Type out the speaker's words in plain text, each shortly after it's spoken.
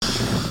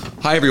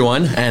Hi,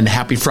 everyone, and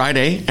happy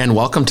Friday, and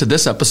welcome to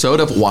this episode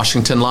of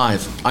Washington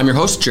Live. I'm your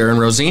host, Jaron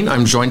Rosien.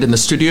 I'm joined in the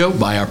studio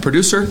by our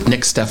producer,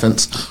 Nick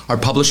Steffens. Our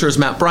publisher is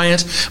Matt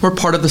Bryant. We're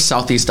part of the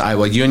Southeast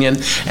Iowa Union.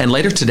 And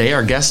later today,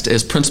 our guest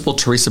is Principal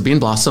Teresa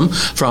Beenblossom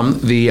from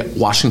the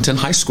Washington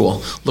High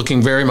School.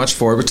 Looking very much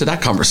forward to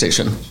that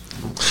conversation.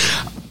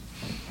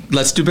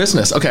 Let's do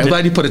business. Okay, I'm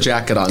glad you put a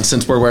jacket on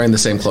since we're wearing the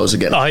same clothes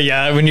again.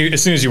 Yeah,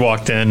 as soon as you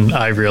walked in,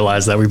 I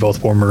realized that we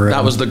both wore maroon.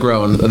 That was the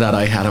groan that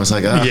I had. I was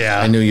like,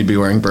 I knew you'd be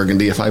wearing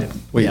burgundy if I...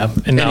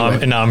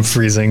 Now I'm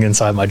freezing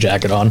inside my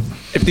jacket on.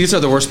 If these are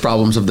the worst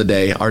problems of the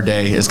day, our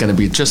day is going to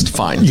be just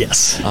fine.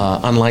 Yes.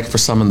 Unlike for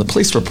some in the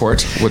police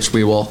report, which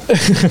we will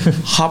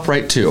hop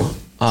right to.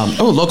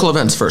 Local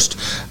events first.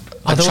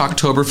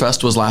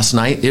 Chalktoberfest was last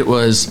night. It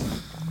was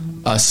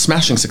a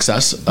smashing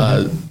success.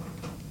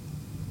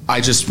 I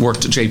just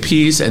worked at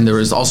JP's, and there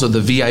was also the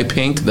VI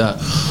Pink, the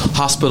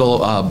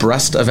hospital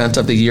breast event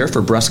of the year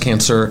for breast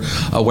cancer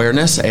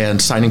awareness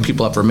and signing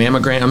people up for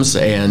mammograms,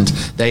 and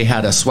they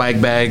had a swag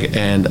bag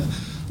and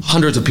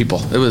hundreds of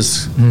people. It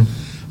was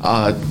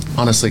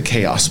honestly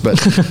chaos,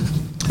 but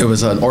it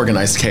was an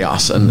organized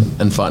chaos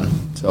and fun.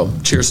 So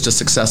cheers to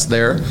success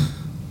there.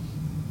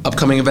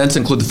 Upcoming events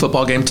include the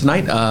football game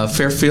tonight,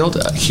 Fairfield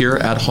here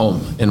at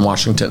home in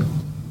Washington.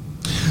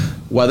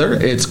 Weather,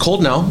 it's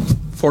cold now.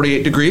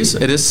 48 degrees.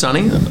 It is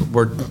sunny.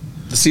 The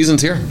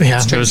season's here.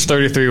 Yeah, it was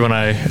 33 when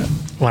I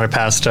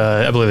passed.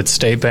 I believe it's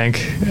State Bank.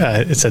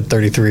 It said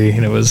 33,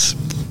 and it's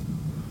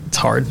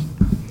hard.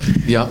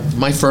 Yeah,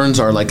 my ferns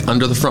are like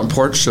under the front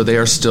porch, so they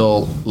are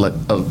still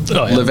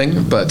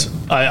living. But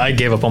I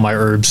gave up on my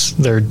herbs.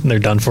 They're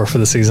done for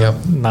the season.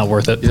 Yep. Not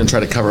worth it. You didn't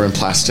try to cover in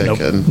plastic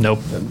and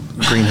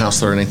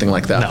greenhouse or anything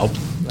like that. No,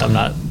 I'm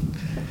not.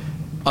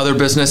 Other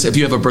business, if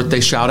you have a birthday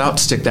shout out,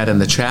 stick that in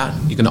the chat.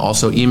 You can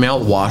also email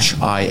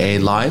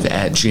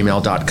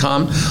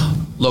washialive@gmail.com.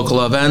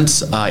 Local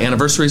events,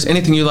 anniversaries,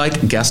 anything you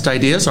like, guest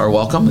ideas are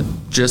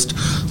welcome. Just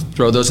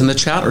throw those in the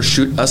chat or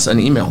shoot us an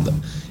email.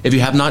 If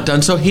you have not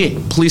done so,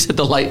 please hit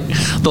the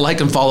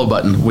like and follow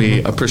button.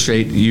 We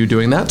appreciate you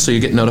doing that so you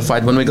get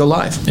notified when we go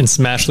live. And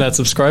smash that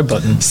subscribe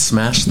button.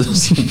 Smash the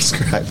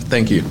subscribe.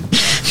 Thank you.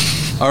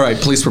 All right,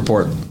 police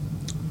report.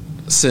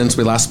 Since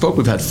we last spoke,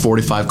 we've had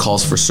 45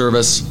 calls for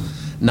service.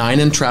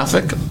 9 in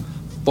traffic,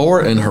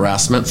 4 in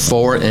harassment,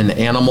 4 in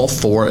animal,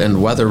 4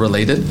 in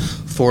weather-related,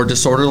 4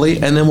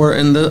 disorderly, and then we're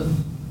in the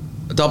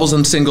doubles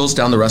and singles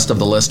down the rest of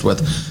the list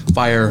with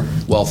fire,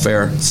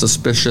 welfare,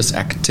 suspicious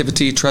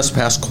activity,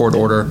 trespass, court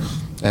order,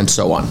 and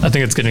so on. I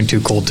think it's getting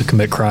too cold to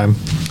commit crime.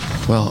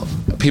 Well,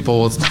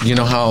 people, you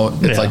know how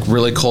it's like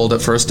really cold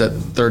at first at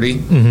 30,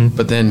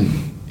 but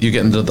then you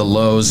get into the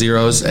low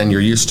zeros and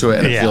you're used to it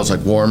and it feels like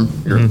warm.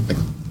 You're like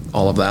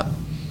all of that.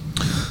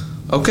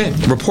 Okay,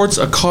 reports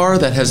a car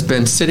that has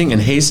been sitting in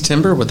Hayes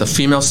Timber with a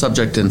female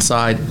subject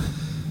inside.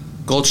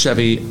 Gold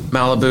Chevy,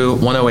 Malibu,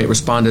 108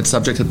 responded.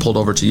 Subject had pulled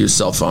over to use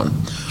cell phone.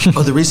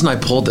 The reason I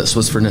pulled this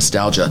was for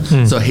nostalgia.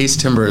 So Hayes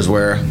Timber is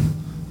where,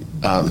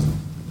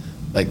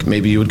 like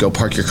maybe you would go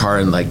park your car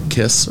and like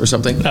kiss or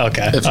something.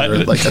 Okay. If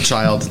you're like a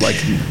child, like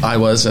I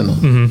was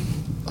in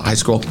high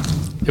school.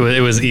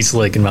 It was East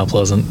Lake in Mount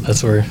Pleasant.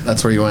 That's where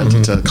you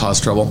went to cause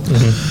trouble.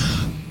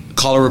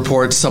 Caller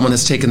reports someone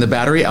has taken the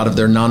battery out of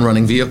their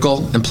non-running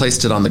vehicle and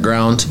placed it on the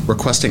ground,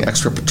 requesting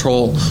extra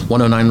patrol.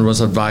 109 was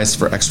advised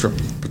for extra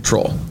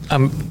patrol.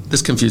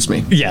 This confused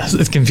me. Yes,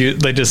 it's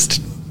confused.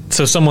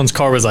 So someone's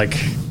car was like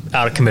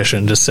out of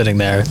commission, just sitting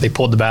there. They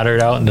pulled the battery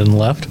out and then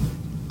left.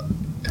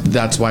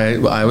 That's why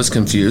I was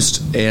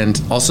confused. And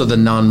also the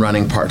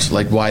non-running part,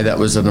 like why that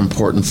was an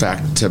important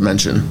fact to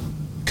mention.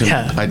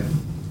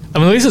 I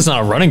mean, at least it's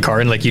not a running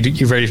car, and like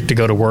you're ready to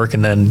go to work,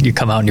 and then you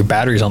come out and your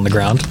battery's on the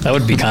ground. That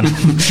would be kind of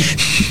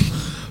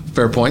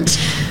fair points.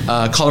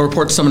 Caller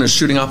reports someone is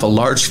shooting off a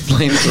large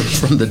flame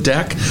from the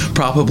deck,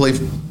 possibly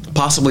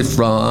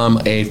from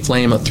a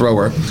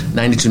flamethrower.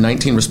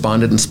 9219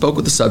 responded and spoke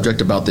with the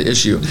subject about the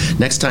issue.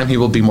 Next time he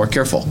will be more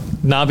careful.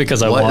 Not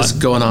because what is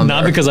going on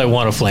Not there? Because I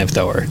want a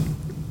flamethrower.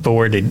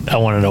 But I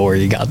want to know where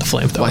you got the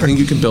flamethrower. Well, I think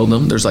you can build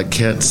them. There's like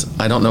kits.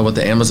 I don't know what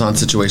the Amazon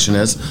situation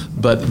is,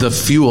 but the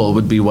fuel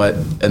would be what,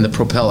 and the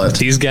propellant.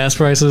 These gas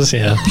prices,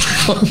 yeah.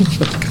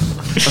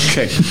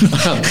 Okay.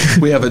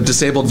 We have a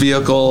disabled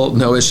vehicle,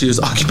 no issues.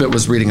 Occupant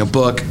was reading a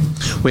book.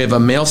 We have a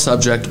male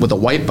subject with a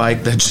white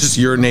bike that just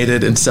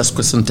urinated in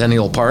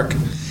Sesquicentennial Park.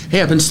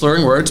 Hey, I've been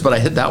slurring words, but I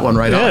hit that one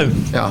right on.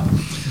 Yeah.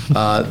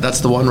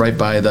 That's the one right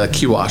by the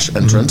Kiwash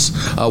entrance.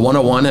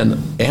 101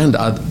 and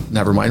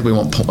never mind, we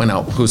won't point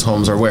out whose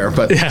homes are where,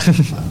 but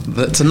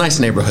it's a nice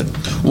neighborhood.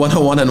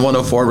 101 and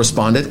 104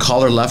 responded.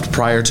 Caller left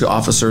prior to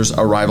officers'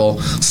 arrival.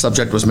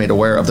 Subject was made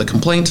aware of the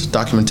complaint.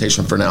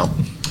 Documentation for now.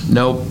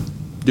 No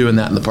doing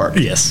that in the park.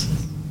 Yes.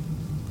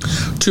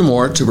 2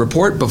 more to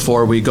report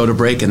before we go to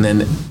break and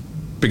then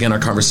begin our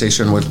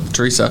conversation with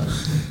Teresa.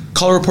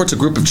 Caller reports a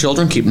group of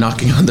children keep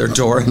knocking on their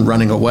door and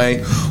running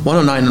away.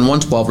 109 and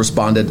 112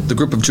 responded. The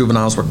group of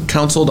juveniles were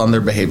counseled on their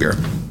behavior.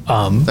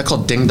 Is that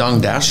called Ding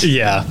Dong Dash?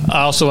 Yeah.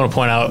 I also want to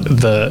point out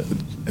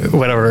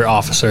whatever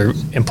officer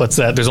inputs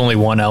that, there's only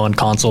one L in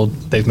console.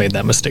 They've made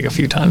that mistake a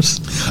few times.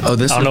 Oh,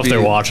 this I don't know if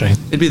they're watching.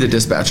 It'd be the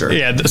dispatcher.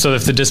 Yeah, so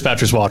if the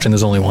dispatcher's watching,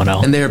 there's only one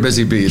L. And they are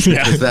busy bees.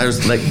 Yeah.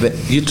 There's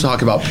you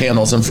talk about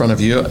panels in front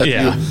of you.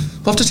 Yeah.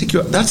 We'll have to take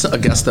you. That's a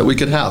guest that we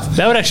could have.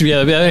 That would actually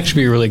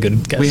be a really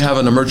good guess. We have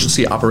an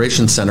emergency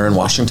operations center in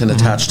Washington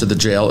attached to the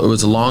jail. It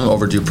was a long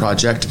overdue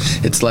project.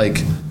 It's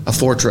like a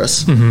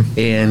fortress,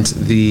 and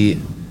the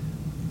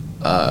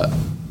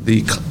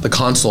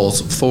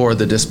consoles for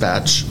the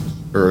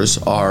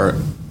dispatchers are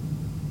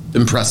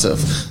impressive.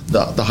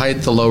 The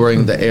height, the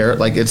lowering, the air,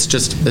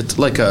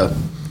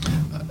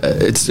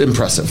 it's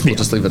impressive. We'll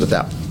just leave it at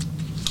that.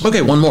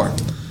 Okay, one more.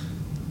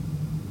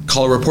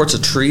 Caller reports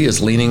a tree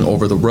is leaning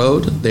over the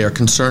road. They are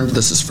concerned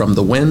this is from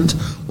the wind.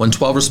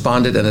 112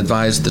 responded and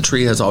advised the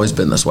tree has always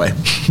been this way.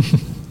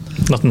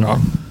 Nothing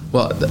wrong.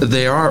 Well,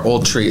 they are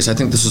old trees. I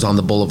think this was on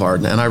the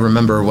boulevard. And I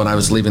remember when I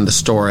was leaving the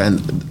store,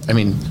 and I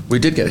mean, we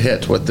did get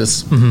hit with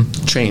this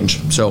change.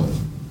 So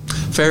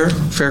fair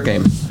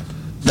game.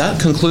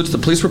 That concludes the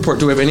police report.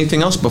 Do we have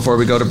anything else before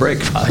we go to break?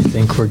 I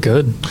think we're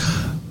good.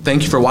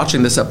 Thank you for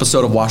watching this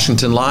episode of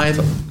Washington Live.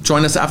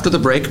 Join us after the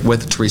break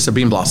with Teresa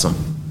Beenblossom.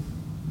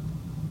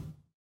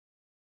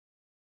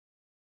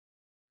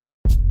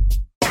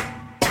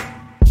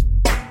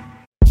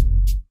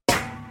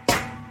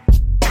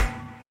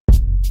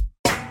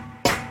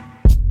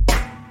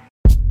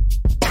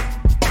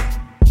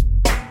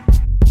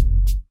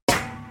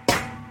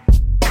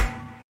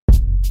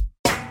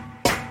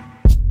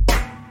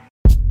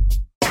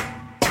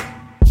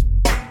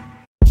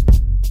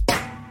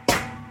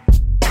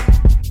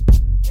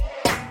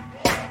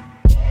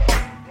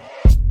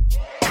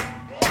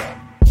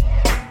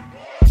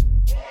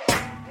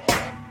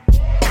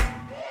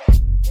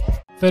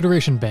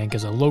 Federation Bank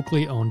is a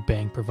locally owned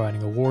bank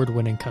providing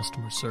award-winning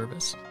customer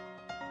service.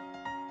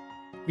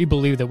 We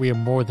believe that we are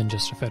more than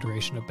just a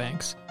federation of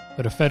banks,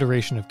 but a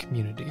federation of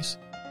communities,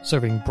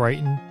 serving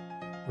Brighton,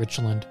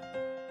 Richland,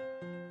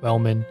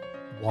 Wellman,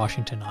 and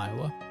Washington,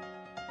 Iowa.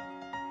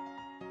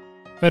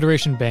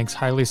 Federation Bank's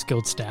highly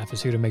skilled staff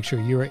is here to make sure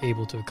you are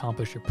able to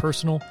accomplish your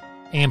personal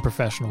and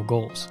professional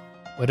goals,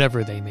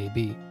 whatever they may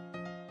be.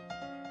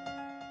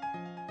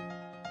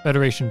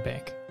 Federation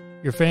Bank,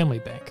 your family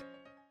bank.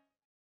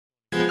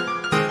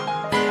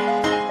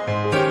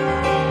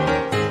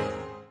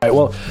 Right,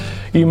 well,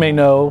 you may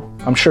know,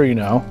 I'm sure you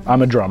know,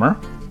 I'm a drummer.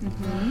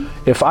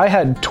 If I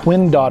had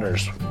twin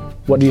daughters,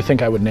 what do you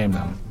think I would name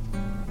them?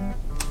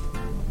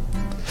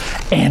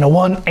 And a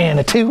 1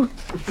 and a 2.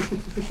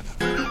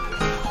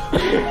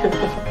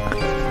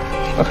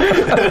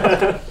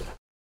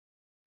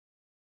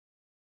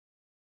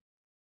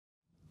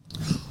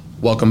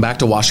 Welcome back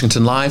to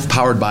Washington Live,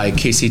 powered by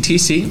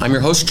KCTC. I'm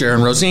your host,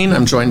 Jaron Rosien.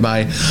 I'm joined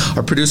by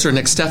our producer,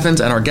 Nick Steffens,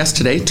 and our guest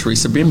today,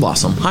 Teresa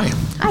Beenblossom. Hi,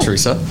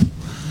 Teresa.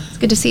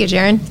 Good to see you,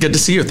 Jaron. Good to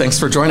see you. Thanks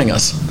for joining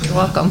us. You're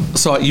welcome.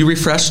 So you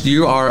refreshed.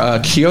 You are a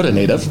Kyoto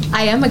native.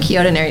 I am a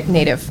Kyoto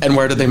native. And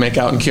where did they make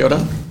out in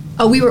Kyoto?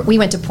 Oh, we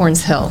went to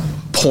Porns Hill.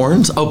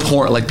 Porns? Oh,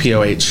 porn, like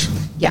P-O-H.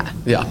 Yeah.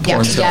 Yeah,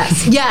 Porns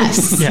Hill.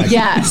 Yes.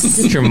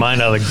 Get your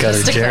mind out of the gutter,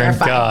 Jaron.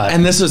 God.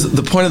 And this is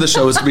the point of the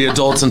show, is to be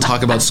adults and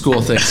talk about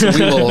school things. So we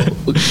will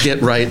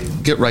get right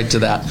to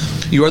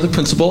that. You are the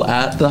principal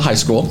at the high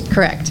school.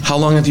 Correct. How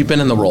long have you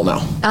been in the role now?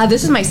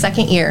 This is my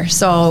second year.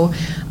 So,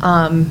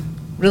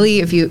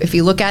 really, if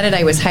you look at it,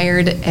 I was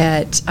hired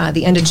at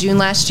the end of June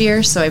last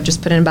year. So I've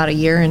just put in about a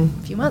year and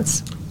a few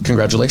months.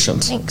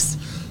 Congratulations. Thanks.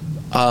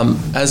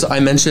 As I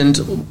mentioned,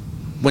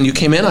 when you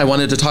came in, I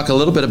wanted to talk a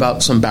little bit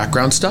about some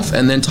background stuff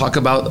and then talk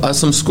about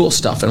some school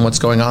stuff and what's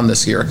going on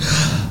this year.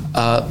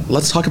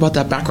 Let's talk about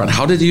that background.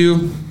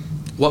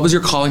 What was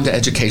your calling to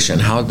education?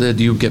 How did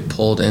you get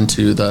pulled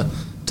into the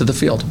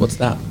field? What's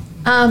that?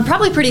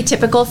 Probably pretty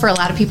typical for a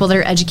lot of people that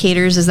are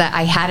educators is that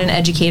I had an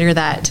educator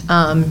that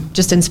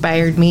just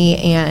inspired me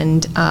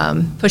and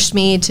pushed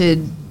me to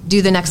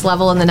do the next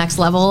level and the next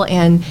level.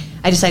 And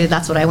I decided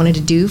that's what I wanted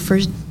to do for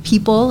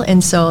people.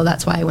 And so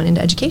that's why I went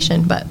into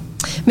education. But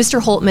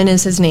Mr. Holtman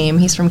is his name.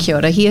 He's from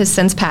Kyoto. He has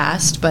since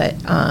passed, but...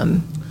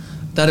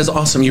 That is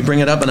awesome. You bring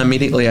it up, and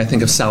immediately I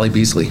think of Sally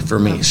Beasley for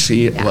me.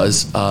 She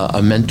was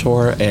a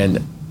mentor, and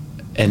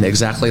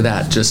exactly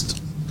that, just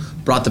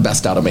brought the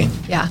best out of me.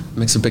 Yeah.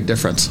 Makes a big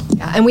difference.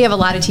 Yeah, and we have a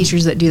lot of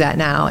teachers that do that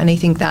now, and I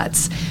think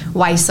that's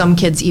why some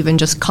kids even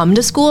just come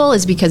to school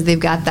is because they've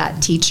got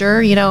that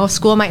teacher. You know,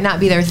 school might not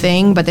be their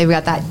thing, but they've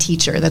got that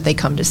teacher that they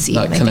come to see,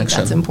 and connection. I think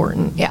that's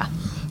important. Yeah.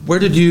 Where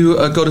did you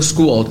go to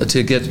school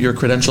to get your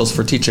credentials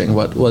for teaching?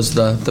 What was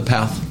the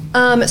path?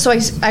 So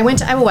I went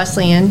to Iowa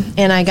Wesleyan,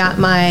 and I got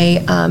my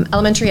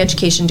elementary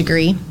education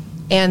degree.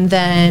 And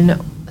then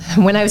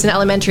when I was an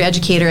elementary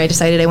educator, I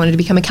decided I wanted to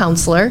become a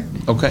counselor.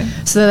 Okay.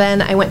 So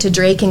then I went to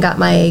Drake and got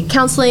my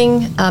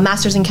counseling,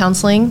 master's in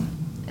counseling.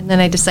 And then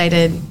I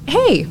decided,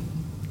 hey,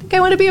 I think I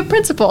want to be a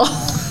principal.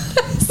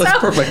 That's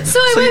perfect. So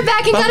I went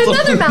back and got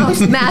another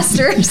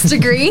master's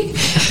degree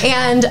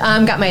and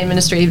got my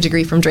administrative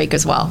degree from Drake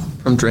as well.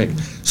 From Drake.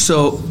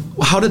 So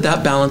how did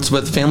that balance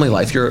with family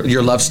life,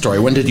 your love story?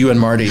 When did you and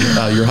Marty,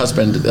 your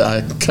husband,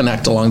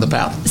 connect along the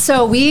path?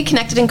 So we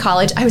connected in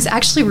college. I was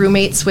actually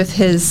roommates with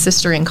his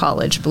sister in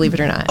college, believe it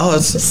or not. Oh,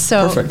 that's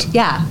perfect.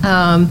 Yeah.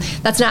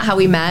 That's not how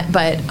we met,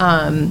 but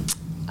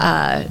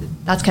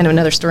that's kind of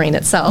another story in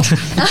itself.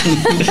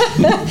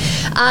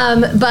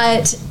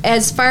 But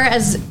as far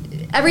as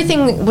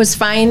everything was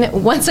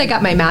fine. Once I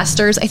got my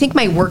master's, I think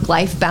my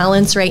work-life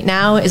balance right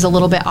now is a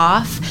little bit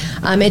off.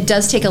 It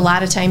does take a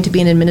lot of time to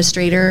be an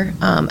administrator.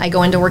 I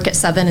go into work at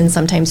 7 and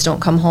sometimes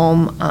don't come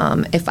home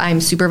if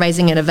I'm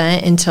supervising an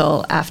event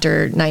until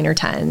after 9 or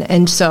 10.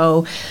 And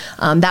so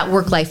that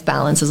work-life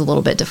balance is a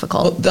little bit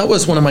difficult. Well, that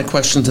was one of my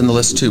questions in the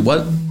list too.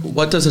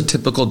 What does a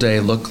typical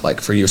day look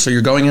like for you? So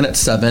you're going in at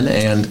 7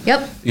 and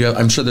Yep.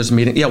 I'm sure there's a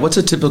meeting. Yeah, what's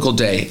a typical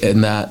day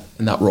in that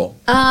role?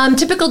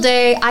 Typical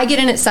day, I get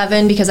in at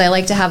 7 because I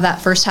like to have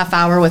that first half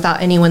hour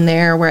without anyone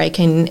there where I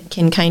can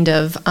kind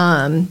of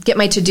get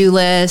my to-do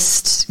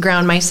list,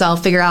 ground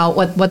myself, figure out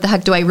what the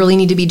heck do I really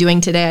need to be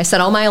doing today. I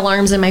set all my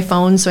alarms in my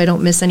phone so I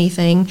don't miss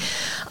anything.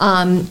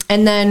 And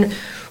then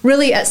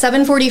really at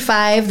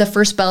 7:45, the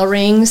first bell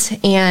rings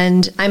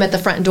and I'm at the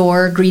front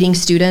door greeting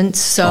students.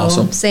 So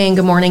Awesome. Saying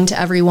good morning to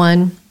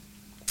everyone.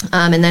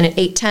 And then at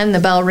 8:10, the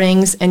bell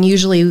rings and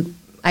usually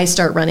I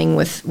start running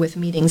with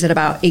meetings at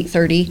about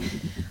 8:30.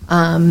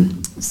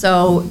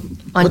 So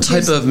on What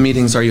type of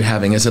meetings are you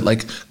having? Is it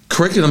like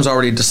curriculum's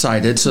already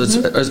decided, so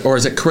it's, or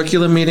is it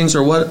curriculum meetings,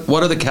 or what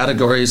are the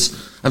categories?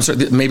 I'm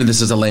sorry, maybe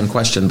this is a lame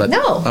question, but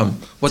No,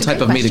 what it's a type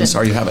great of meetings question.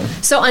 are you having?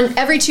 So on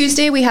every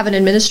Tuesday, we have an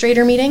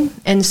administrator meeting,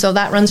 and so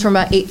that runs from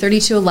about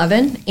 8:30 to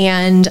 11,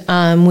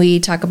 and we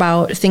talk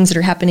about things that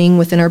are happening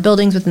within our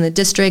buildings, within the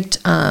district,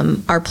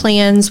 our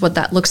plans, what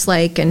that looks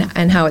like,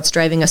 and how it's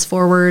driving us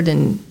forward,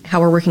 and how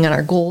we're working on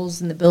our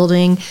goals in the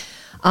building.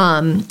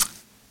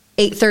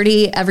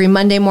 8:30 every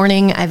Monday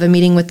morning, I have a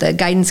meeting with the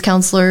guidance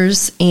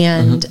counselors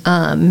and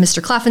Mr.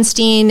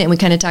 Kloffenstein, and we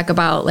kind of talk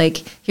about,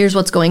 like, here's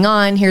what's going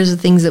on, here's the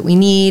things that we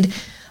need.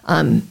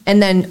 And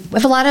then we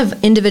have a lot of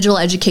individual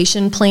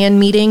education plan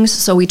meetings,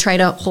 so we try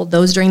to hold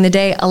those during the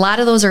day. A lot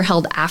of those are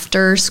held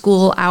after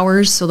school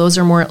hours, so those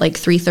are more at like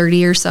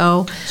 3:30 or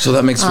so. So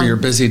that makes for your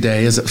busy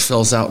day as it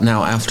fills out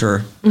now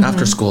after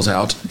school's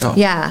out. Oh.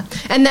 Yeah.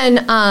 And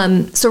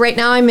then, so right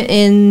now I'm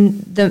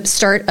in the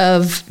start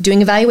of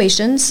doing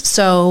evaluations.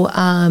 So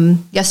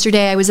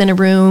yesterday I was in a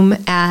room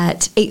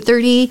at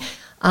 8:30,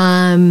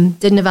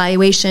 did an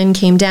evaluation,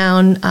 came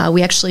down.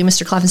 We actually,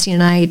 Mr. Kloffenstein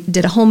and I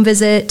did a home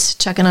visit,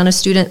 checking on a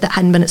student that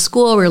hadn't been at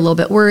school. We were a little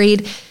bit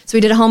worried. So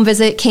we did a home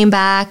visit, came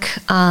back,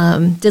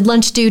 did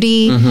lunch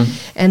duty,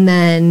 and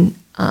then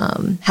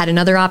had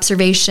another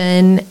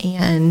observation,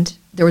 and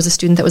there was a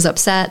student that was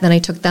upset. Then I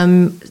took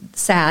them,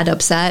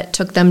 upset,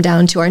 took them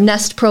down to our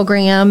NEST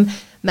program,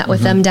 met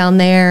with them down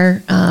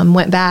there,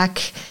 went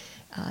back,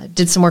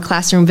 did some more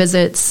classroom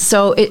visits.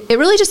 So it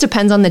really just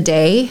depends on the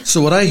day.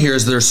 So what I hear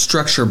is there's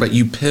structure, but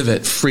you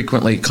pivot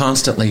frequently,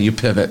 constantly you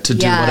pivot to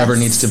do whatever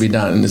needs to be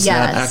done. Is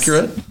that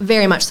accurate?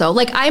 Very much so.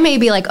 Like, I may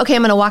be like, okay,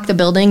 I'm going to walk the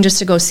building just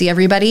to go see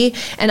everybody.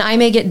 And I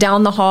may get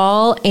down the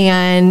hall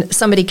and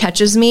somebody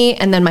catches me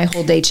and then my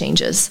whole day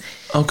changes.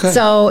 Okay.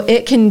 So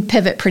it can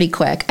pivot pretty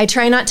quick. I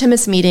try not to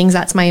miss meetings.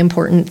 That's my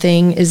important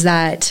thing, is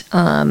that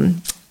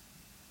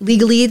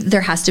legally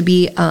there has to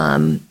be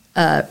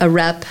a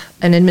rep,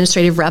 an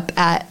administrative rep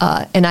at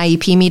an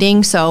IEP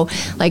meeting. So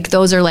like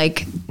those are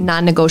like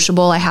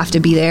non-negotiable. I have to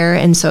be there.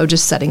 And so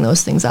just setting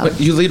those things up. But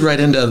you lead right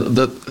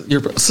into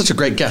you're such a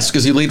great guest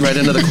because you lead right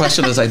into the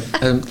question as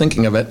I'm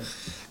thinking of it.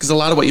 Because a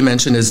lot of what you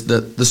mentioned is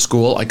the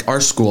school, like our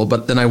school,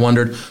 but then I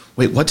wondered,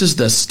 wait, what does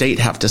the state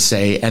have to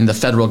say and the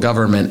federal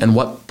government, and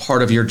what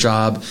part of your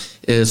job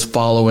is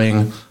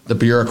following the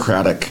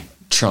bureaucratic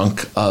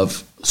chunk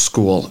of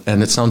school?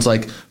 And it sounds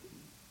like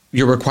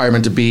your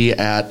requirement to be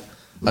at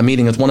a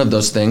meeting is one of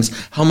those things.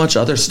 How much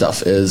other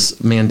stuff is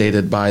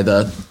mandated by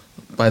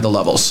the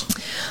levels?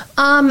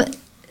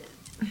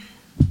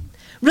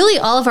 Really,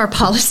 all of our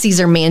policies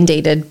are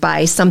mandated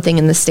by something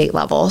in the state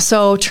level.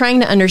 So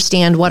trying to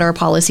understand what our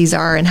policies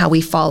are and how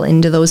we fall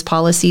into those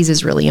policies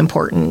is really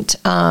important.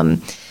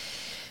 I'm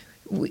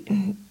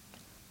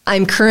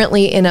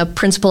currently in a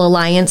Principal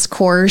Alliance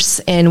course,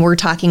 and we're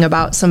talking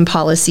about some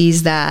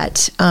policies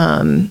that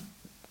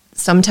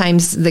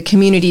sometimes the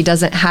community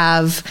doesn't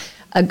have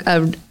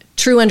a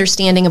true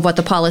understanding of what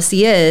the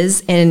policy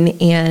is,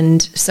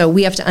 and so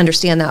we have to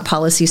understand that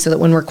policy so that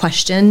when we're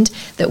questioned,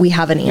 that we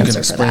have an answer You can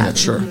explain for that. it,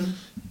 sure.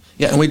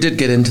 Yeah, and we did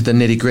get into the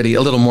nitty-gritty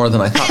a little more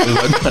than I thought we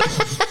would. But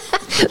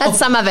That's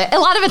some of it. A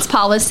lot of it's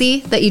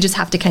policy that you just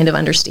have to kind of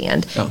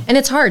understand, Yeah. and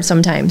it's hard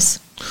sometimes.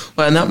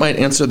 Well, and that might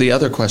answer the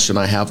other question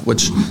I have,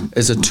 which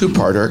is a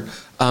two-parter.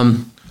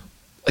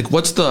 Like,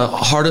 what's the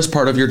hardest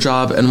part of your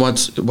job, and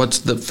what's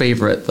the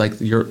favorite, like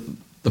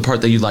the part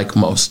that you like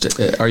most?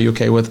 Are you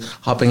okay with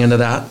hopping into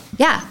that?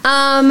 Yeah.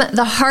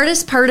 The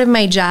hardest part of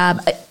my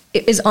job,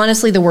 is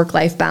honestly the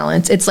work-life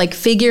balance. It's like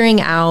figuring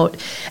out,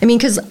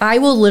 because I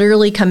will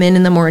literally come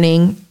in the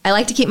morning. I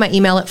like to keep my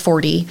email at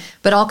 40,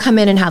 but I'll come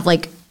in and have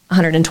like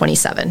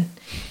 127.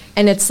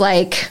 And it's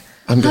like,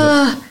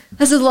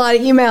 this is a lot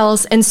of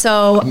emails. And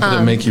so I'm going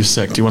to make you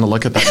sick. Do you want to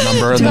look at that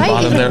number at the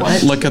bottom there?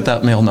 Look at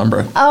that mail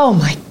number. Oh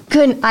my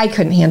goodness. I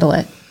couldn't handle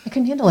it.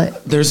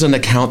 There's an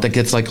account that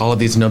gets like all of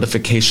these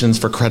notifications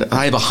for credit.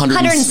 I have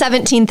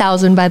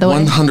 117,000, by the way.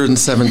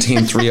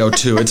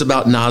 117,302. It's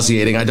about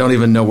nauseating. I don't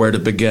even know where to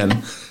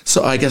begin.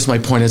 So I guess my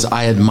point is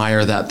I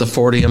admire that. The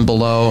 40 and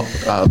below,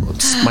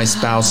 my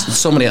spouse,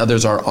 so many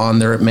others are on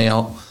their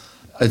mail.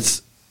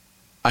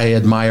 I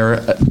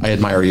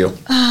admire you.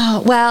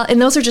 Oh, well, and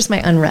those are just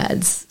my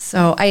unreads.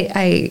 So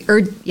I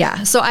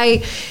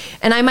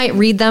might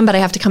read them, but I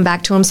have to come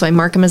back to them. So I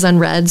mark them as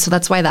unread. So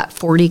that's why that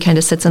 40 kind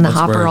of sits in the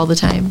hopper all the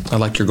time. I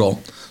like your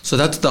goal. So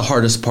that's the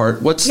hardest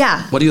part. What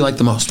do you like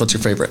the most? What's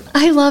your favorite?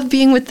 I love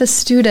being with the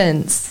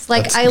students.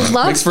 I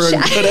love makes for a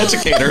good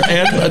educator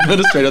and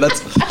administrator.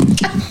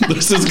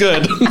 This is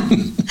good.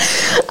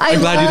 I'm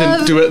glad you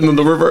didn't do it in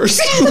the reverse.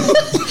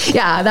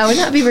 Yeah, that would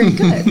not be very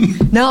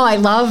good. No, I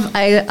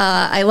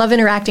love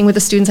interacting with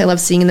the students. I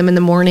love seeing them in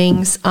the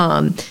mornings.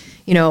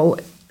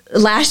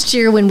 Last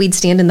year when we'd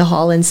stand in the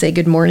hall and say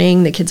good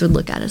morning, the kids would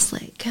look at us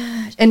like,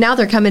 gosh. And now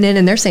they're coming in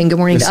and they're saying good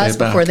morning to us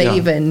before they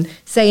even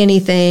say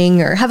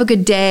anything or have a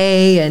good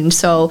day. And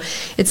so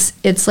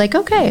it's like,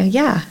 okay,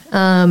 yeah.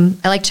 I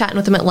like chatting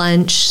with them at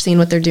lunch, seeing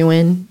what they're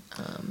doing.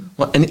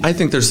 Well, and I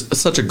think there's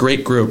such a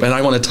great group, and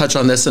I want to touch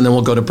on this, and then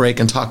we'll go to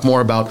break and talk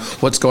more about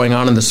what's going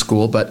on in the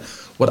school. But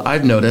what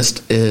I've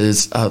noticed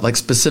is,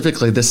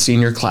 specifically this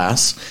senior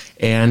class,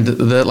 and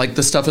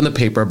the stuff in the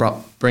paper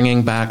about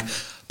bringing back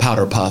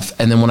Powder Puff,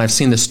 and then when I've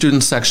seen the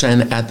student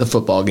section at the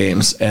football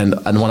games, and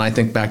when I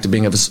think back to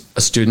being a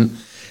student,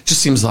 it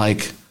just seems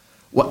like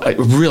a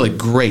really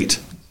great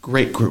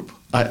group.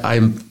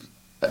 I'm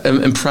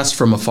impressed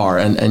from afar,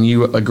 and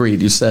you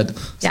agreed. You said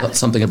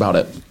something about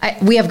it.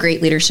 We have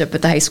great leadership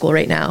at the high school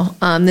right now.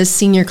 This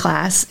senior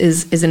class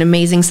is an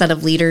amazing set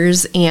of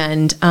leaders,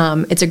 and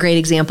it's a great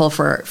example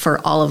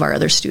for all of our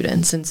other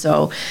students. And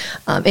so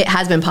it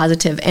has been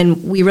positive,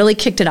 and we really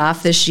kicked it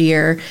off this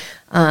year.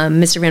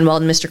 Mr. Van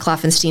Walden, Mr.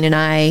 Kloffenstein, and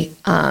I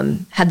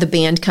had the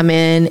band come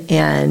in,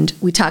 and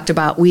we talked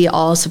about we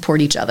all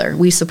support each other.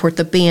 We support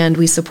the band.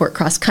 We support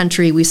cross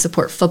country. We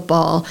support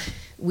football.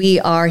 We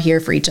are here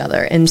for each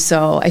other. And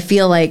so I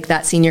feel like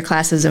that senior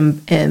class has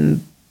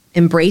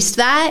embraced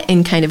that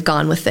and kind of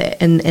gone with it.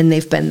 And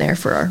they've been there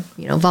for,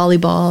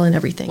 volleyball and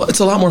everything. Well, it's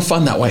a lot more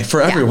fun that way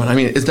for everyone.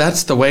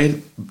 That's the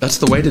way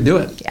to do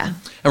it. Yeah.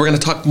 And we're going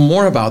to talk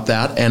more about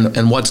that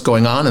and what's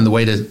going on and the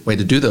way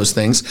to do those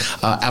things.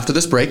 After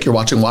this break, you're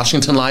watching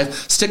Washington Live.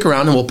 Stick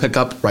around and we'll pick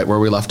up right where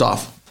we left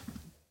off.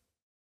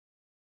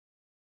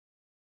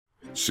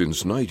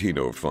 Since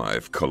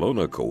 1905,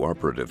 Kelowna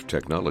Cooperative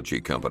Technology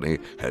Company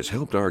has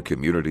helped our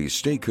community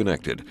stay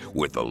connected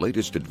with the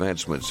latest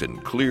advancements in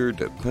clear,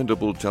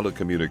 dependable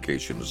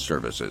telecommunications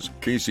services.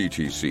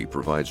 KCTC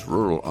provides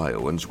rural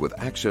Iowans with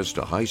access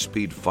to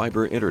high-speed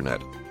fiber internet,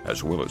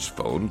 as well as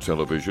phone,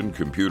 television,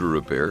 computer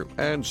repair,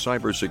 and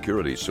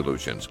cybersecurity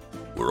solutions.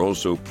 We're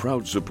also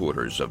proud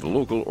supporters of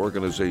local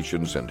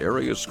organizations and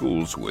area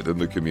schools within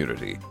the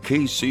community.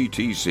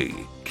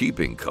 KCTC,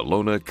 keeping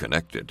Kelowna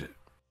connected.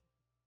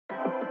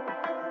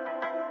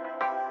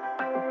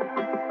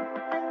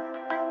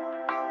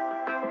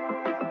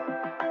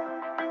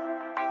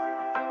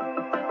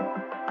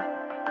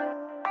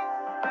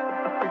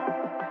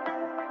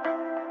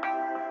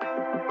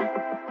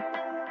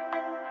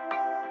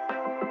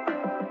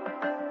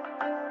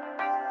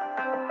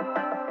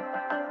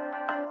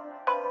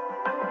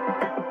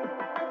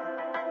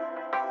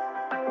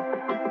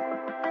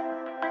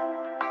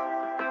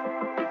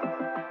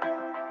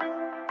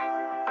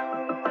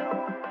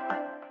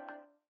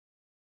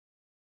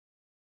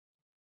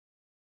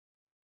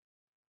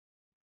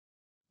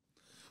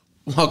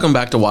 Welcome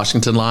back to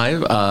Washington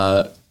Live,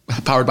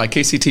 powered by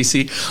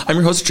KCTC. I'm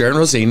your host, Jaron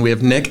Rosien. We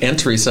have Nick and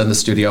Teresa in the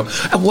studio.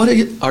 What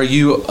are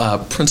you,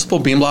 Principal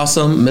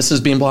Beenblossom,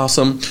 Mrs.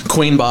 Beenblossom,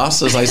 Queen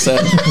Boss, as I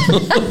said?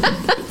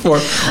 For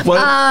what?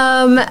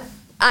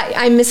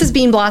 I'm Mrs.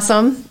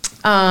 Beenblossom.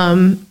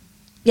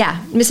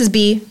 Mrs.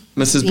 B.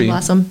 Mrs.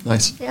 Beenblossom.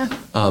 Nice. Yeah.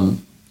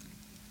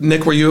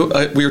 Nick, we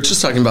were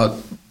just talking about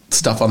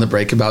stuff on the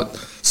break about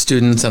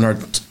students and our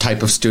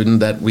type of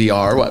student that we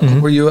are. What,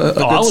 were you a good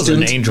student? I was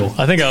an angel.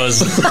 I think I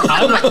was,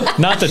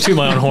 not to toot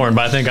my own horn,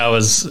 but I think I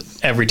was,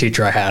 every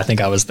teacher I had, I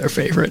think I was their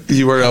favorite.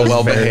 You were a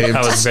well-behaved,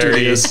 I was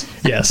very,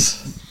 studious.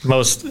 yes.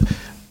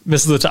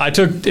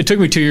 It took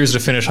me 2 years to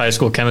finish high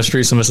school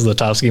chemistry, so Mrs.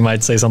 Latowski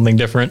might say something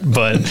different,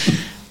 but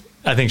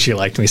I think she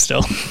liked me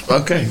still.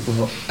 Okay.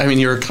 Well,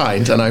 you're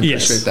kind, and I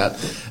appreciate that.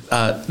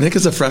 Nick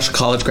is a fresh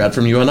college grad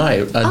from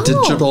UNI,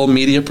 digital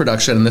media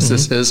production, and this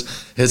is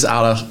his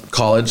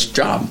out-of-college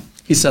job.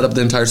 He set up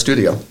the entire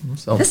studio.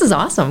 So this is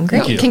awesome.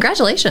 Great. Yeah.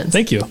 Congratulations.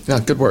 Thank you. Yeah,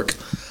 good work.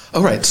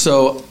 All right,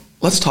 so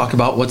let's talk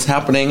about what's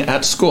happening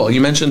at school.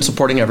 You mentioned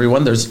supporting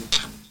everyone. There's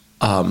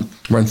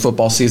We're in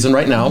football season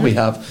right now. We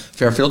have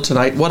Fairfield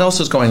tonight. What else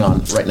is going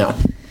on right now?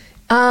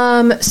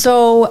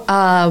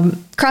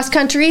 Cross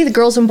country, the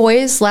girls and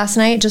boys last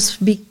night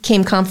just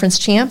became conference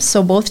champs.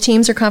 So both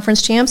teams are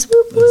conference champs.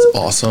 Whoop, whoop. That's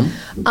awesome.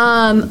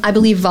 I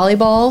believe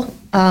volleyball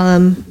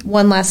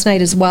won last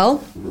night as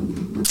well.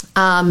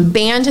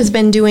 Band has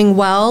been doing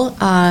well.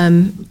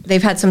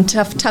 They've had some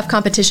tough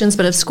competitions,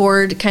 but have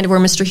scored kind of where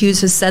Mr.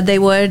 Hughes has said they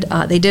would.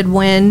 They did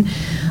win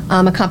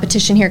a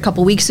competition here a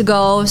couple weeks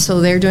ago,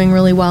 so they're doing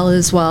really well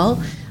as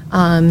well.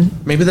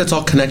 Maybe that's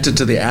all connected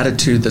to the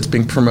attitude that's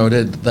being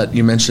promoted that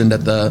you mentioned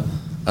at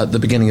the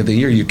beginning of the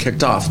year you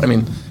kicked off. I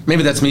mean,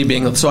 maybe that's me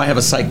being, so I have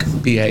a psych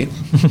BA.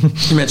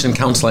 You mentioned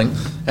counseling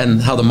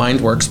and how the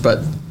mind works, but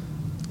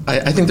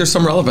I think there's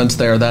some relevance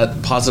there,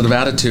 that positive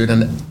attitude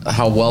and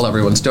how well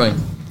everyone's doing.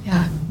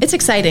 Yeah, it's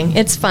exciting.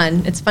 It's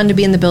fun. It's fun to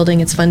be in the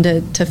building. It's fun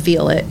to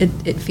feel it.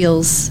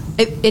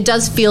 It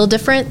does feel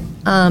different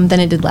than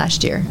it did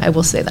last year. I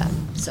will say that.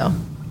 So,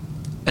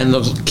 and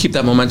they'll keep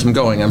that momentum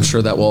going. I'm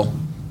sure that will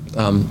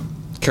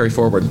carry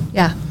forward.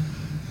 Yeah.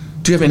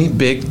 Do you have any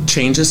big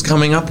changes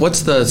coming up?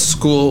 What's the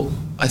school?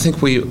 I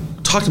think we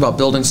talked about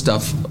building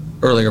stuff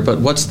earlier, but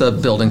what's the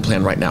building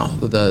plan right now?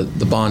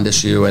 The bond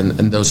issue and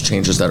those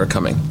changes that are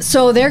coming.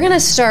 So they're going to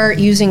start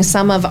using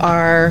some of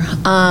our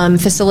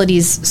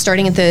facilities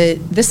starting at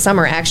this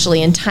summer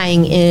actually, and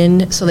tying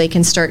in so they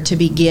can start to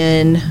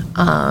begin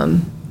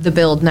the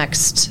build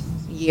next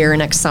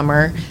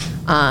summer.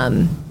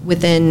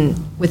 Within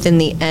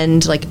the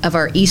end of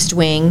our east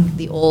wing,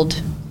 the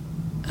old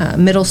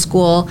middle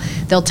school,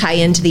 they'll tie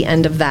into the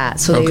end of that.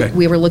 So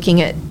we were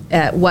looking at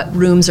what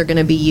rooms are going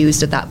to be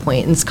used at that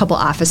point. And it's a couple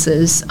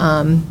offices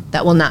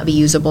that will not be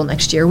usable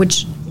next year,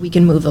 which we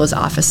can move those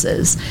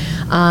offices.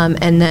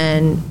 And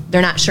then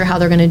they're not sure how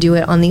they're going to do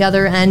it on the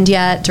other end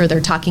yet, or they're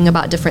talking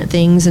about different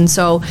things. And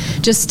so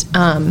just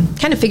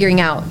kind of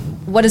figuring out,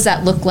 what does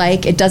that look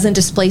like? It doesn't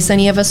displace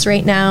any of us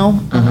right now.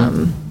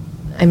 Mm-hmm.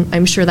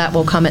 I'm sure that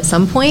will come at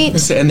some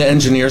point. And the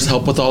engineers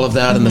help with all of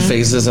that, and the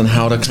phases and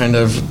how to kind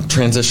of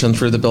transition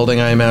through the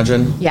building, I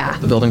imagine. Yeah.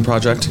 The building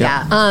project.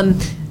 Yeah.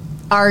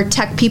 Our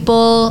tech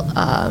people,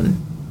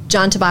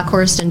 John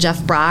Tabakhorst and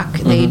Jeff Brock,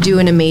 they do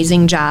an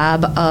amazing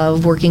job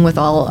of working with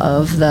all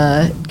of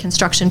the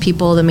construction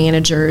people, the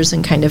managers,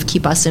 and kind of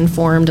keep us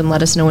informed and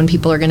let us know when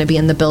people are going to be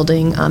in the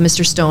building.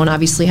 Mr. Stone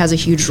obviously has a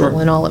huge role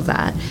in all of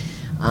that.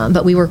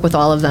 But we work with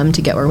all of them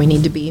to get where we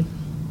need to be.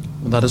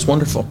 Well, that is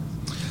wonderful.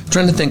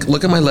 Trying to think,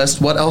 look at my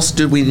list. What else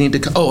do we need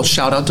to...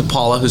 shout out to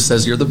Paula, who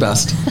says you're the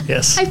best.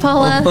 Yes. Hi,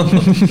 Paula.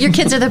 Your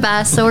kids are the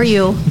best. So are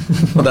you.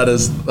 Well, that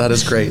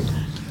is great.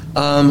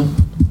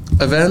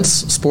 Events,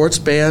 sports,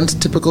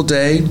 band, typical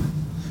day,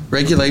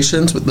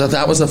 regulations.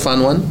 That was a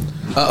fun one.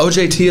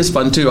 OJT is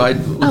fun, too. I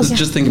was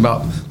just thinking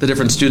about the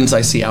different students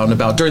I see out and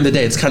about. During the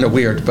day, it's kind of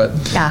weird,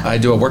 but I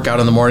do a workout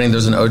in the morning.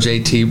 There's an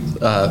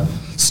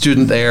OJT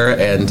student there,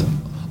 and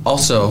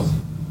also...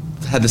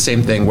 had the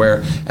same thing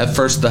where at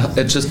first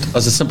it just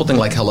was a simple thing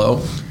like hello.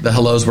 The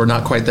hellos were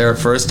not quite there at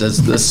first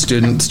as the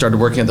student started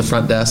working at the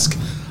front desk.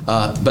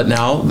 But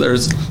now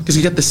because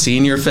you get the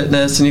senior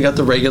fitness and you got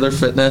the regular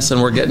fitness,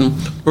 and we're getting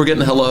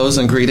hellos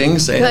and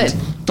greetings, and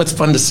it's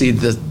fun to see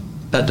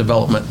that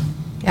development.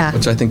 Yeah.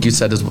 Which I think you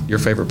said is your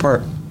favorite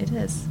part. It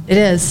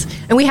is.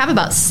 And we have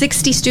about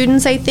 60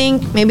 students, I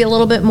think, maybe a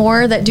little bit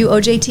more, that do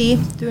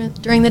OJT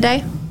during the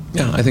day.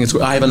 Yeah, I think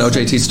I have an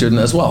OJT student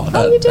as well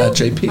you do? At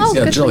JP's. Oh,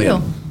 yeah,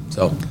 Jillian.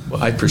 So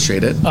I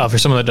appreciate it. For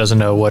someone that doesn't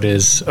know, what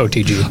is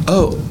OTG?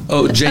 Oh,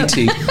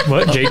 JT.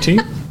 What,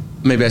 JT?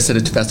 Maybe I said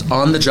it too fast.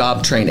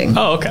 On-the-job training.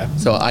 Oh, okay.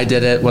 So I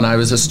did it when I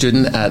was a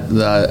student at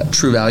the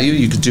True Value.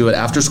 You could do it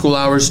after school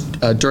hours,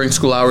 during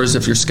school hours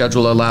if your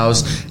schedule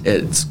allows.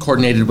 It's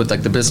coordinated with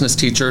the business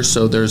teacher,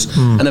 so there's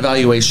an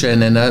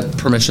evaluation and a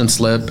permission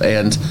slip,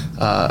 and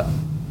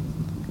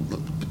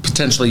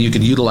potentially you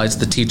could utilize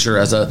the teacher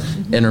as a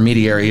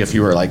intermediary if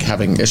you were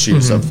having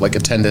issues of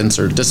attendance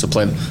or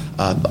discipline.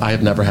 I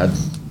have never had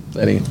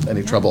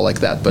any trouble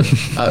like that, but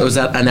was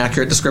that an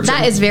accurate description?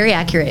 That is very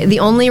accurate. The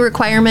only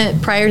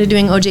requirement prior to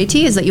doing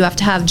OJT is that you have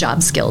to have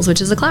job skills,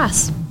 which is a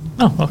class.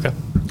 Oh, okay.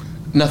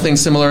 Nothing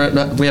similar.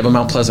 We have a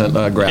Mount Pleasant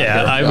grad.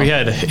 Yeah, we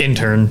had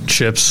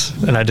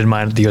internships, and I did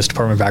mine at the U.S.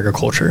 Department of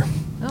Agriculture.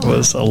 It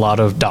was a lot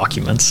of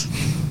documents.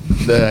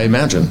 I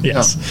imagine.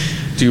 Yes.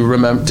 Do you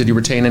remember? Did you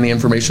retain any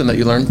information that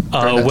you learned?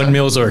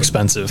 Windmills are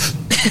expensive.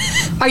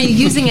 Are you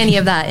using any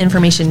of that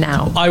information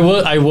now?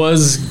 I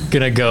was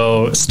gonna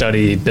go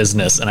study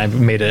business, and I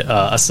made it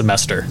a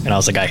semester, and I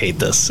was like, I hate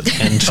this,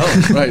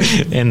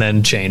 and and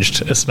then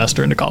changed a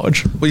semester into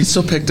college. Well, you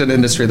still picked an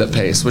industry that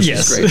pays, which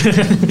is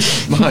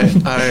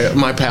great.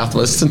 My path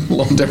was a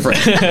little different,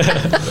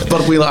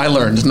 but I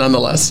learned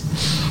nonetheless.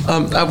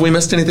 Have we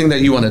missed anything that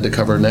you wanted to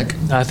cover, Nick?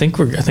 I think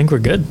we're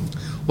good.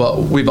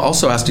 Well, we've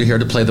also asked you here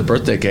to play the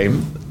birthday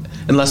game,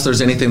 unless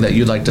there's anything that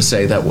you'd like to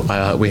say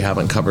that we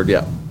haven't covered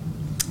yet.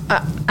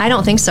 I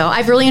don't think so.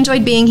 I've really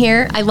enjoyed being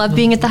here. I love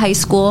being at the high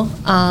school.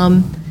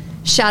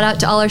 Shout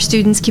out to all our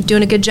students. Keep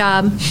doing a good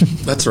job.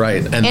 That's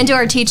right. And to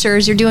our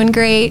teachers. You're doing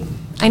great.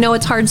 I know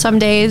it's hard some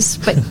days,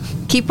 but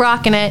keep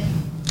rocking it.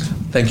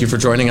 Thank you for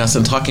joining us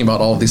and talking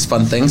about all of these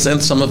fun things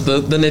and some of the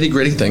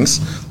nitty-gritty things.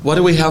 What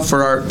do we have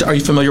for are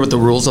you familiar with the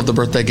rules of the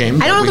birthday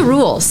game? I don't know the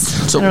rules.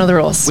 So I don't know the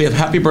rules. We have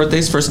happy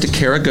birthdays first to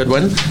Kara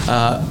Goodwin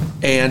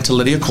and to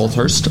Lydia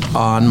Colthurst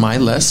on my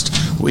list.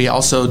 We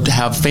also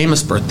have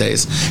famous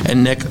birthdays,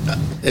 and Nick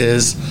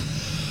is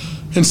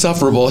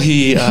insufferable.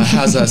 He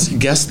has us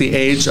guess the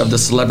age of the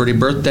celebrity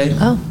birthday.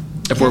 Oh.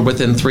 If we're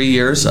within 3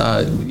 years,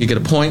 you get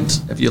a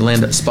point. If you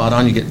land it spot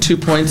on, you get 2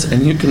 points,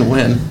 and you can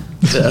win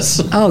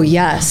this. Oh,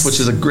 yes. Which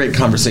is a great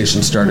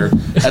conversation starter.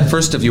 At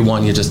first, if you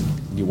won,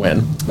 you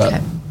win.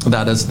 But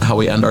that is how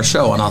we end our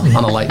show on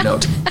a light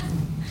note.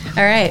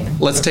 All right.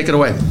 Let's take it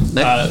away.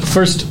 Nick?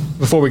 First,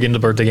 before we get into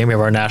the birthday game, we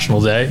have our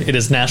national day. It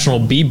is National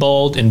Be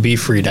Bald and Be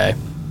Free Day.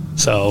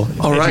 So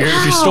all right.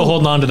 if you're still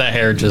holding on to that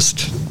hair, just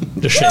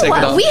shave it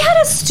off. We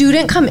had a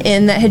student come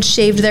in that had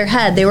shaved their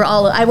head. They were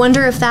all. I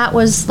wonder if that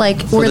was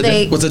like.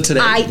 Was it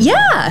today?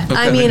 Yeah. Okay.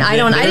 I mean, I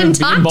didn't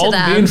talk to bald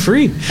them. And being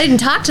free. I didn't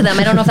talk to them.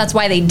 I don't know if that's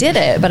why they did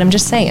it, but I'm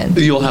just saying.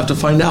 You'll have to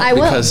find out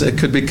because it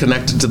could be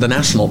connected to the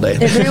National Day.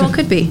 It very well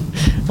could be.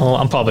 Well,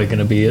 I'm probably going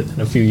to be it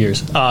in a few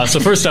years. So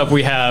first up,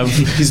 we have.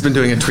 He's been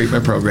doing a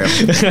treatment program.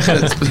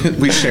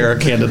 We share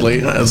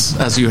candidly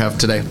as you have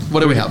today.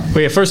 What do we have?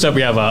 First up,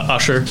 we have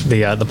Usher,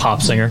 the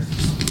pop singer.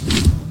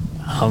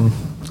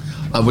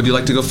 Would you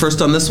like to go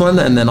first on this one,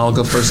 and then I'll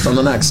go first on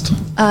the next?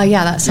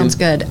 Yeah, that sounds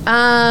good.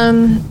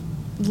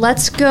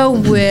 Let's go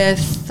with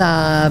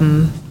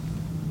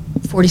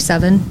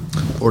 47.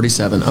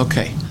 47.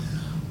 Okay.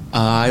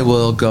 I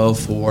will go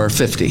for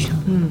 50.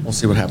 We'll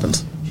see what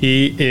happens.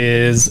 He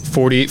is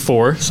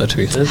 44, so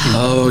Teresa.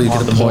 Oh, you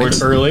get the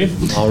board early.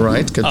 All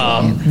right, good.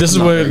 This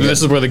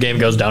is where the game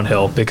goes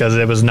downhill because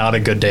it was not a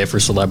good day for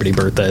celebrity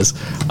birthdays.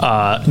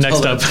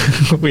 Next up,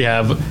 we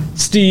have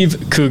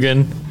Steve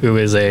Coogan, who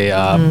is a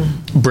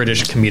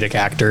British comedic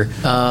actor.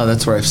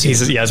 That's where I've seen.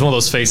 He's one of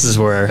those faces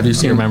where have you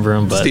seen remember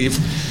him, but Steve.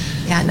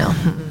 Yeah, no.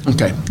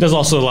 Okay. There's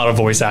also a lot of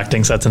voice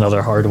acting, so that's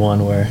another hard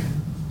one where.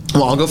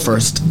 Well, I'll go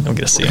first. I'm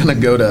gonna see. I'm gonna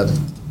go to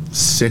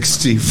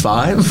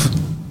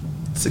 65.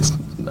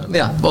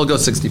 Yeah, we'll go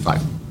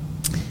 65.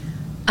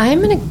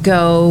 I'm going to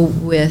go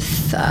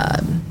with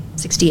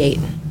 68.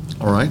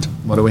 All right.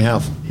 What do we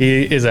have?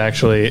 He is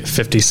actually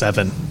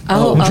 57.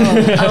 Oh,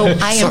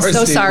 I am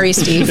so sorry,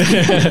 Steve.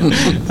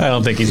 I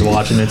don't think he's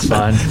watching. It's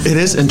fine. It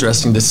is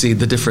interesting to see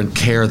the different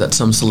care that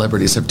some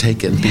celebrities have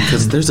taken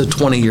because there's a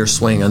 20-year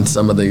swing on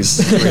some of these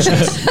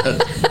situations.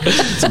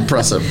 It's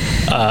impressive.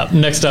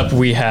 Next up,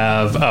 we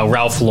have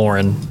Ralph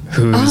Lauren,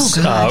 whose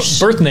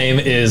birth name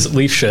is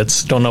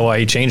Leafshits. Don't know why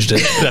he changed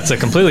it. That's a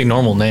completely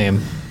normal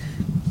name.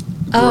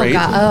 Great.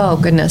 Oh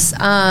goodness.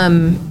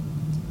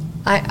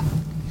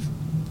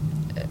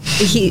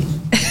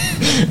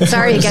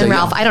 Sorry again,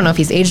 Ralph. I don't know if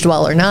he's aged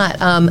well or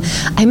not. I'm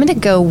going to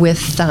go with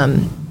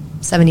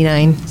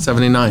 79.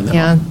 79.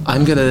 Yeah.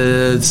 I'm going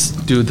to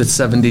do the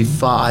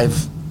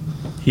 75.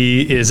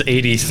 He is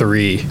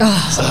 83.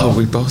 Oh,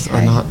 we both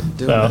are not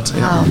doing it.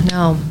 Oh,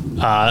 no.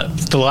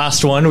 The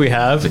last one we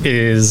have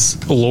is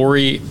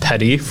Lori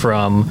Petty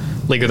from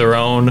League of Their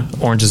Own,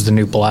 Orange is the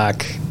New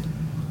Black.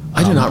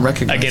 I do not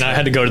recognize Again, that. I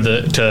had to go to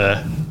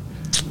the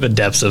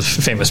depths of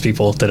famous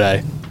people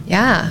today.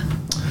 Yeah.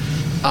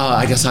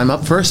 I guess I'm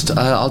up first.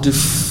 I'll do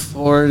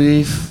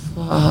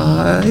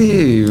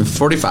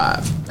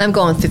 45. I'm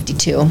going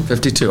 52.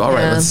 52. All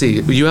right, Yeah. let's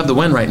see. You have the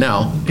win right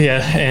now.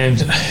 Yeah, and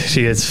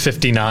she is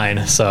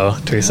 59. So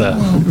Teresa,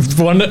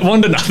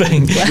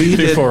 1-0. We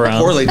did before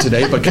rounds. poorly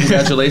today, but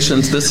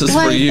congratulations. This is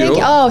for you.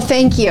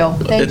 Thank you.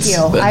 Thank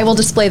you. I will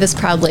display this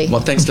proudly.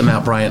 Well, thanks to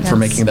Matt Bryant for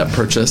making that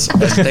purchase.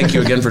 And thank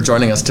you again for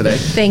joining us today.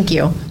 Thank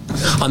you.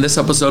 On this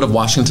episode of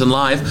Washington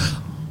Live,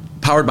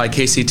 powered by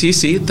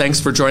KCTC, thanks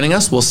for joining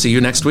us. We'll see you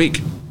next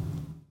week.